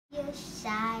You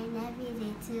shine every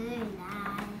little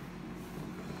light.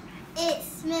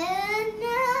 It's channeI.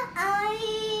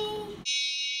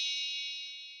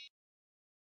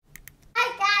 Hi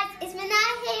guys, it's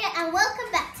channeI here and welcome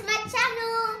back to my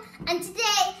channel. And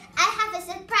today I have a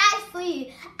surprise for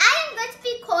you. I am going to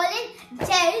be calling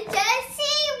JoJo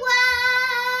Siwa.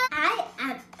 I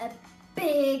am a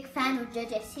big fan of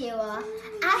JoJo Siwa.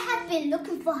 I have been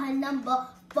looking for her number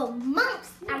for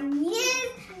months and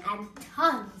years and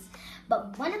tons.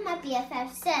 But one of my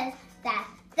BFFs says that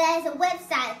there's a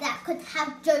website that could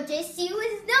have JoJo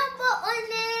Siwa's number on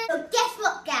it. So guess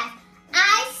what, guys?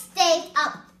 I stayed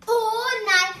up all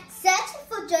night searching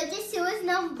for JoJo Siwa's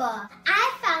number.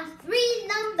 I found 3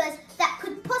 numbers that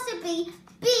could possibly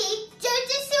be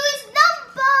JoJo Siwa's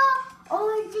number.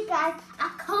 Oh, you guys, I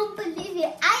can't believe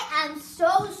it. I am so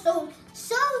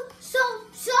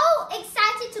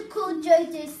excited to call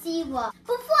JoJo Siwa.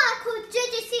 Before I call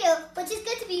JoJo Siwa, which is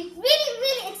going to be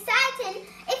really exciting,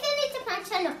 if you're new to my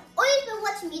channel or you've been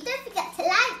watching me, don't forget to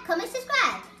like, comment,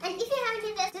 subscribe. And if you haven't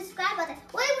hit that subscribe button,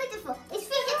 what are you waiting for? It's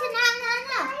free, hit it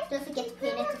now. Don't forget to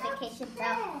put a notification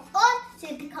bell on to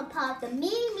become part of the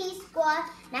Me squad.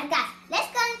 Now guys,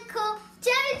 let's go and call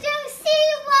JoJo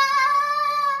Siwa.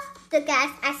 So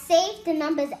guys, I saved the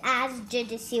numbers as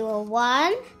JoJo Siwa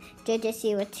 1, JoJo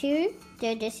Siwa 2,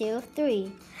 JoJo Siwa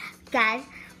 3. Guys,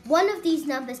 one of these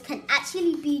numbers can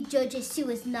actually be JoJo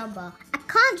Siwa's number. I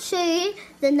can't show you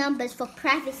the numbers for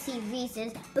privacy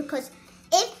reasons because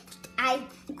if I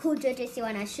call JoJo Siwa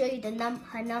and I show you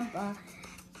her number,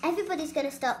 everybody's going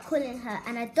to start calling her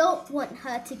and I don't want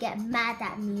her to get mad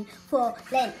at me for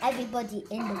letting everybody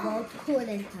in the world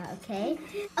calling her, okay?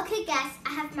 Okay guys,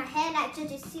 I have my hair like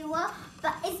JoJo Siwa,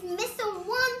 but it's missing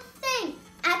one thing.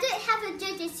 I don't have a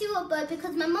JoJo Siwa bow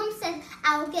because my mom said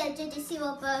I will get a JoJo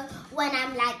Siwa bow when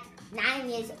I'm like 9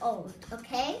 years old,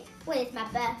 okay? When it's my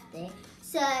birthday.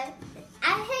 So, I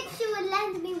hope she will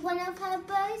lend me one of her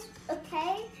bows,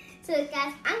 okay? So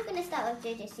guys, I'm going to start with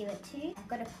JoJo Siwa 2. I've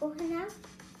got to call her now.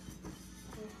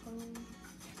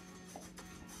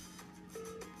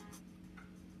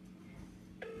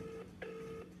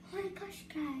 Oh my gosh,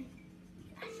 guys.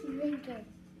 It's actually really good.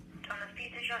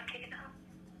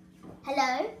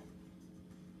 Hello?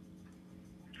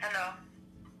 Hello.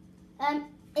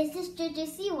 Is this JoJo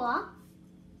Siwa?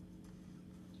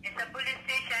 It's a police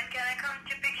station. Can I come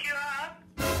to pick you up?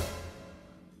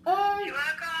 You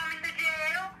wanna come in the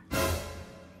jail?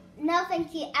 No, thank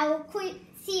you. I will call you.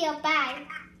 See you. Bye.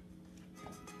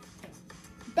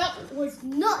 That was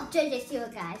not JoJo Siwa,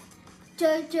 guys.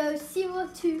 JoJo Siwa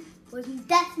 2 was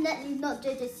definitely not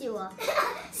JoJo Siwa.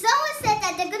 Someone said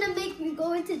that they're gonna make me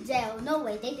go into jail. No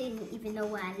way, they didn't even know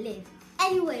where I live.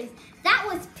 Anyways, that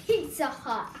was Pizza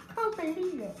Hut. I can't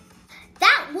believe it.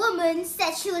 That woman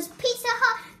said she was Pizza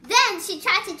Hut, then she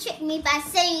tried to trick me by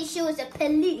saying she was a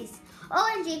police.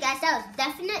 OMG guys, that was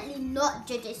definitely not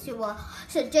JoJo Siwa.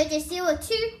 So JoJo Siwa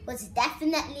 2 was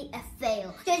definitely a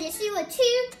fail. JoJo Siwa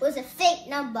 2 was a fake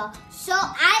number. So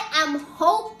I am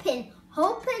hoping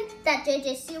that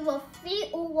JoJo Siwa 3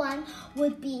 or 1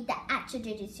 would be the actual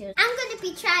JoJo Siwa. I'm going to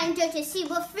be trying JoJo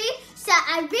Siwa 3, so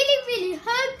I really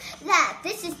hope that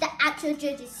this is the actual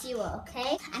JoJo Siwa,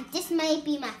 okay? And this may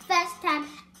be my first time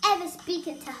ever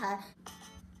speaking to her.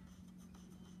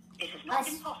 It is not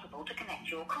impossible to connect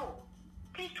your call.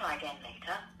 Please try again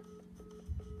later.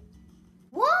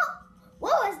 What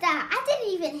was that? I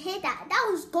didn't even hear that. That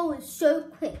was going so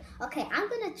quick. Okay, I'm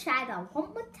going to try that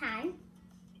one more time.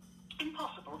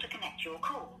 Impossible to connect your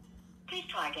call. Please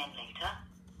try again later.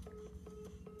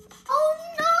 Oh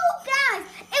no, guys!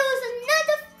 It was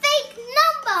another fake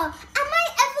number. Am I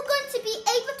ever going to be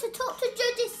able to talk to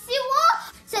JoJo Siwa?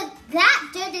 So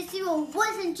that JoJo Siwa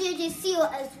wasn't JoJo Siwa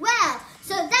as well.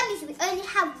 So that means we only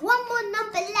have one more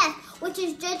number left, which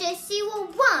is JoJo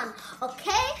Siwa 1.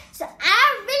 Okay? So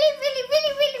I really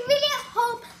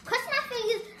hope, cross my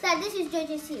fingers, that this is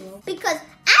JoJo Siwa. Because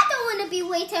I don't want to be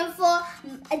waiting for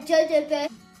a JoJo birthday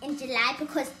in July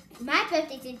because my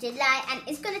birthday's in July and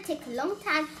it's going to take a long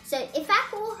time. So if I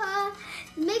call her,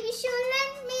 maybe she'll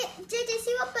lend me JoJo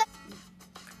Siwa. But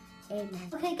amen.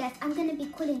 Okay guys, I'm going to be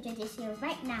calling JoJo Siwa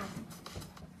right now.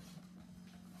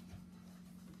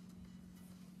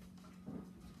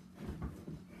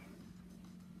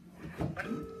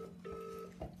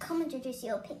 Come on, JoJo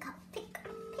Siwa, pick up, please.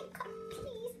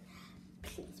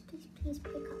 Please,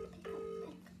 pick up.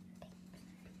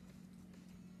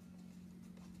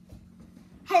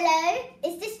 Hello,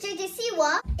 is this JoJo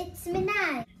Siwa? It's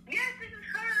channeI. Yes, this is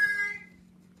her.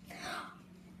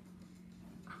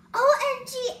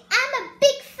 OMG, I'm a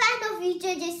big fan of you,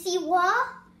 JoJo Siwa.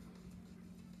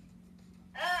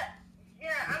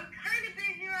 Yeah, I'm kind of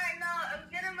busy right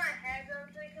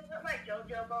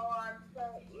go on, so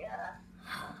yeah.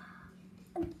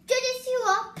 JoJo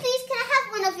Siwa, please can I have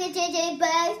one of your JJ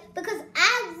birds? Because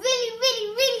I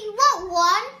really want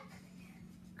one.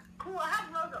 Cool, I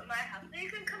have loads at my house, so you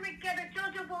can come and get a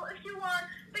JoJo ball if you want,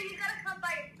 but you gotta come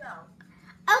by yourself.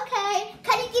 Okay,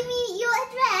 can you give me your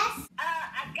address?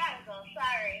 I gotta go,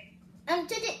 sorry.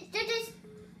 JoJo's...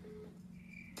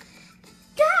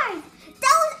 Guys,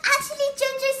 that was actually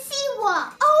JoJo Siwa.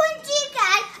 OMG,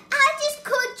 guys, I just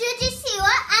called JoJo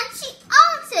Siwa and she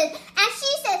answered. And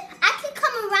she said, I can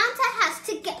come around to her house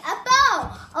to get a bowl.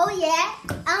 Oh, yeah?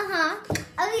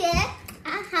 Oh, yeah?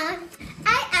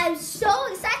 I am so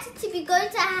excited to be going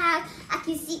to her house. I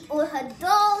can see all her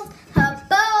dolls, her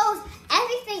bowls,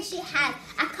 everything she has.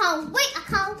 I can't wait.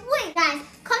 Guys,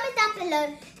 comment down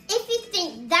below if you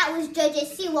think that was JoJo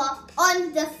Siwa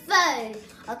on the phone,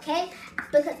 okay?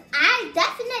 Because I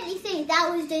definitely think that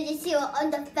was JoJo Siwa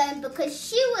on the phone because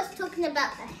she was talking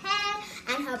about her hair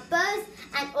and her bows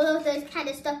and all of those kind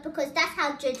of stuff because that's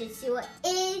how JoJo Siwa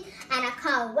is and I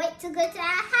can't wait to go to her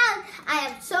house. I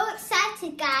am so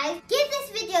excited, guys. Give this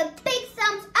video a big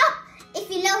thumbs up if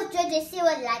you love JoJo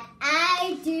Siwa like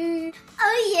I do.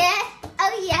 Oh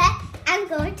yeah, I'm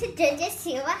going to JoJo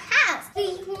Siwa house.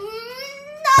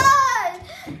 No!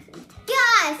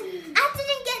 Guys, I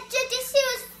didn't get JoJo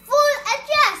Siwa's full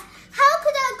address. How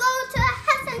could I go to her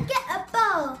house and get a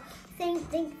bowl? Think.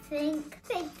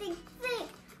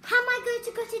 How am I going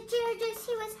to go to JoJo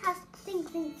Siwa's house? Think.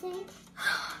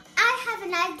 I have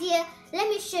an idea. Let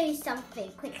me show you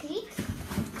something quickly.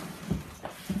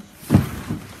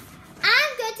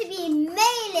 I'm going to be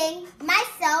mailing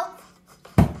myself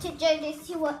to JoJo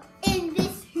Siwa in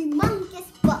this humongous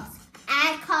box.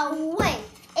 I can't wait.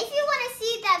 If you want to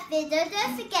see that video,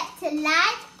 don't forget to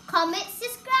like, comment,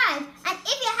 subscribe. And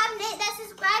if you haven't hit that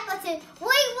subscribe button,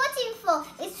 what are you waiting for?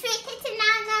 It's free. Hit it now.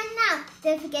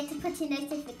 Don't forget to put your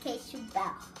notification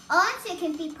bell on so you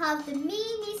can be part of the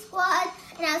mini squad.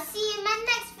 And I'll see you in my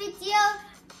next video.